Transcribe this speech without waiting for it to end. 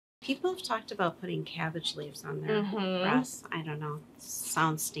People have talked about putting cabbage leaves on their breasts. I don't know.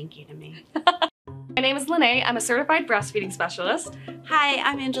 Sounds stinky to me. My name is Linnay. I'm a certified breastfeeding specialist. Hi,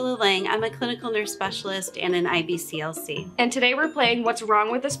 I'm Medela Lang. I'm a clinical nurse specialist and an IBCLC. And today we're playing What's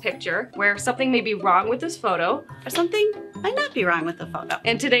Wrong with This Picture, where something may be wrong with this photo, Or something might not be wrong with the photo.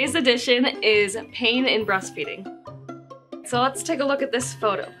 and today's edition is pain in breastfeeding. So let's take a look at this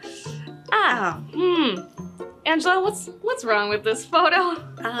photo. Angela, what's wrong with this photo?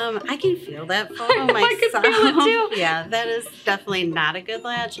 I can feel that photo myself. I can feel it too. Yeah, that is definitely not a good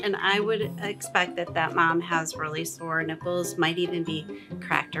latch, and I would expect that mom has really sore nipples, might even be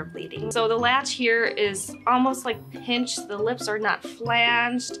cracked or bleeding. So the latch here is almost like pinched, the lips are not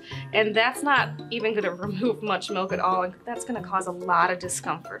flanged, and that's not even gonna remove much milk at all, and that's gonna cause a lot of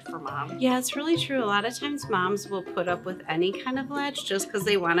discomfort for mom. Yeah, it's really true. A lot of times moms will put up with any kind of latch just because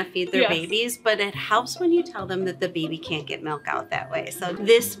they want to feed their babies, but it helps when you tell them that the baby can't get milk out that way. So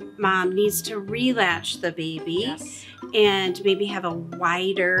this mom needs to relatch the baby and maybe have a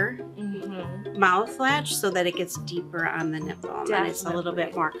wider mouth latch so that it gets deeper on the nipple and it's a little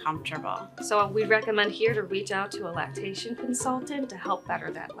bit more comfortable. So we recommend here to reach out to a lactation consultant to help better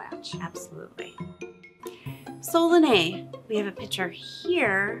that latch. Absolutely. So Linnay, we have a picture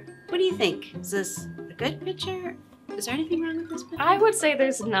here. What do you think? Is this a good picture? Is there anything wrong with this picture? I would say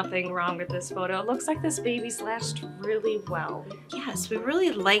there's nothing wrong with this photo. It looks like this baby's latched really well. Yes, we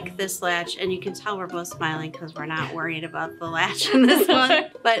really like this latch, and you can tell we're both smiling because we're not worried about the latch in this one.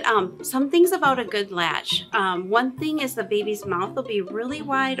 But some things about a good latch. One thing is the baby's mouth will be really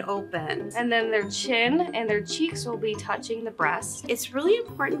wide open. And then their chin and their cheeks will be touching the breast. It's really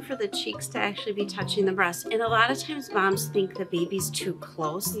important for the cheeks to actually be touching the breast. And a lot of times moms think the baby's too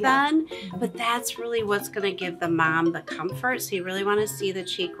close then, but that's really what's gonna give the mom the comfort. So you really want to see the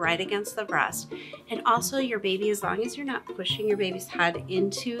cheek right against the breast. And also your baby, as long as you're not pushing your baby's head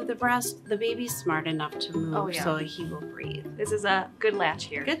into the breast, the baby's smart enough to move so he will breathe. This is a good latch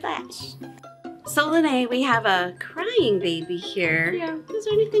here. Good latch. So Linnay, we have a crying baby here. Yeah. Is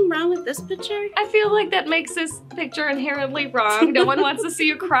there anything wrong with this picture? I feel like that makes this picture inherently wrong. No one wants to see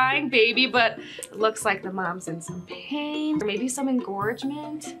a crying baby, but it looks like the mom's in some pain, or maybe some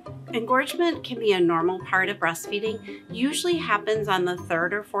engorgement. Engorgement can be a normal part of breastfeeding. Usually happens on the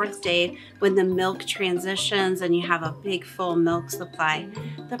 3rd or 4th day when the milk transitions and you have a big full milk supply.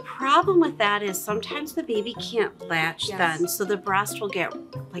 The problem with that is sometimes the baby can't latch then, so the breast will get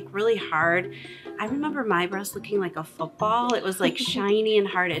like really hard. I remember my breast looking like a football. It was like shiny and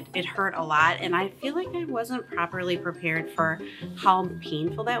hard. It hurt a lot, and I feel like I wasn't properly prepared for how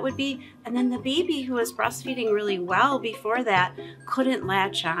painful that would be. And then the baby, who was breastfeeding really well before that, couldn't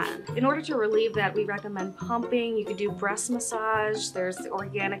latch on. In order to relieve that, we recommend pumping. You could do breast massage. There's the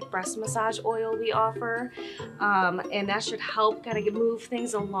organic breast massage oil we offer, and that should help kind of move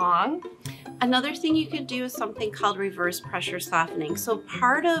things along. Another thing you could do is something called reverse pressure softening. So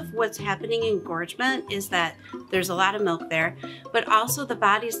part of what's happening in engorgement is that there's a lot of milk there, but also the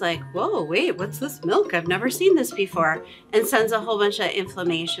body's like, whoa, wait, what's this milk? I've never seen this before, and sends a whole bunch of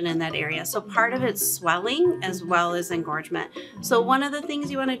inflammation in that area. So part of it's swelling as well as engorgement. So one of the things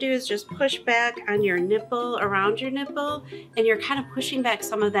you want to do is just push back on your nipple, around your nipple, and you're kind of pushing back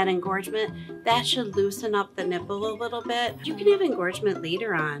some of that engorgement. That should loosen up the nipple a little bit. You can have engorgement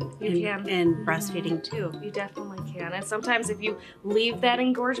later on in breastfeeding too. You definitely can. And sometimes if you leave that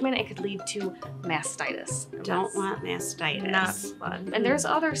engorgement, it could lead to mastitis. Don't want mastitis. Not fun. And there's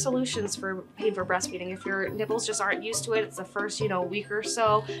other solutions for pain for breastfeeding. If your nipples just aren't used to it, it's the first week or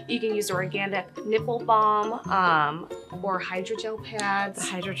so, you can use organic nipple balm or hydrogel pads.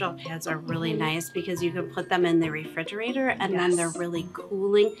 The hydrogel pads are really nice because you can put them in the refrigerator and then they're really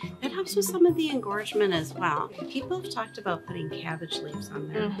cooling. It helps with some of the engorgement as well. People have talked about putting cabbage leaves on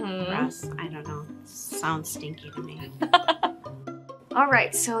their breasts. I don't know. Sounds stinky to me. All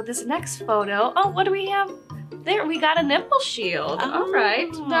right, so this next photo, what do we have? There, we got a nipple shield. All right.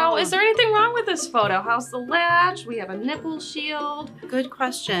 Now, is there anything wrong with this photo? How's the latch? We have a nipple shield. Good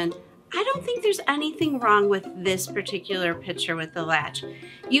question. I don't think there's anything wrong with this particular picture with the latch.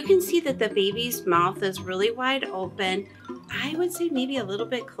 You can see that the baby's mouth is really wide open. I would say maybe a little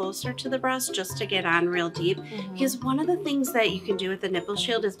bit closer to the breast just to get on real deep. Because one of the things that you can do with the nipple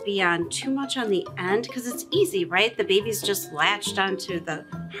shield is be on too much on the end, because it's easy, right? The baby's just latched onto the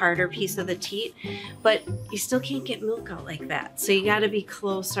harder piece of the teat, but you still can't get milk out like that. So you gotta be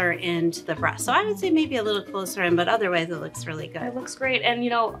closer into the breast. So I would say maybe a little closer in, but otherwise it looks really good. It looks great. And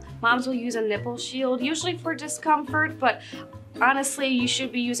moms will use a nipple shield, usually for discomfort, but honestly, you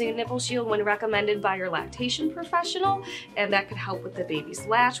should be using a nipple shield when recommended by your lactation professional, and that could help with the baby's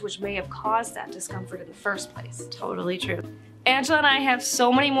latch, which may have caused that discomfort in the first place. Totally true. Angela and I have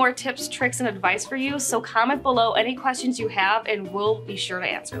so many more tips, tricks, and advice for you, so comment below any questions you have and we'll be sure to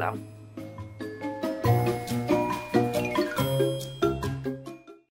answer them.